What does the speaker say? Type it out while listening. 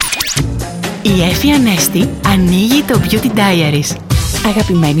Η Εφη Ανέστη ανοίγει το Beauty Diaries.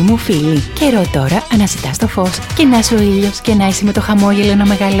 Αγαπημένοι μου φίλοι, καιρό τώρα αναζητάς το φως. Και να είσαι ο ήλιος και να είσαι με το χαμόγελο να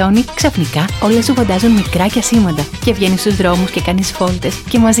μεγαλώνει, ξαφνικά όλα σου φαντάζουν μικρά και ασήμαντα. Και βγαίνεις στους δρόμους και κάνεις φόλτες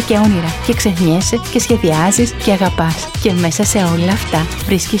και μαζί και όνειρα. Και ξεχνιέσαι και σχεδιάζεις και αγαπάς. Και μέσα σε όλα αυτά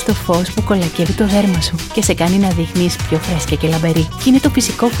βρίσκεις το φως που κολακεύει το δέρμα σου και σε κάνει να δείχνεις πιο φρέσκια και λαμπερή. Και είναι το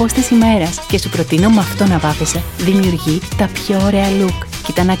φυσικό φως της ημέρας. Και σου προτείνω με αυτό να βάφεσαι. Δημιουργεί τα πιο ωραία look.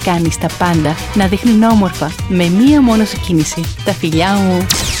 Κοίτα να κάνεις τα πάντα να δείχνουν όμορφα με μία μόνο σου κίνηση. Τα φιλιά μου!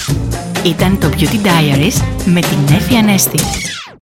 Ήταν το Beauty Diaries με την Εφη Ανέστη.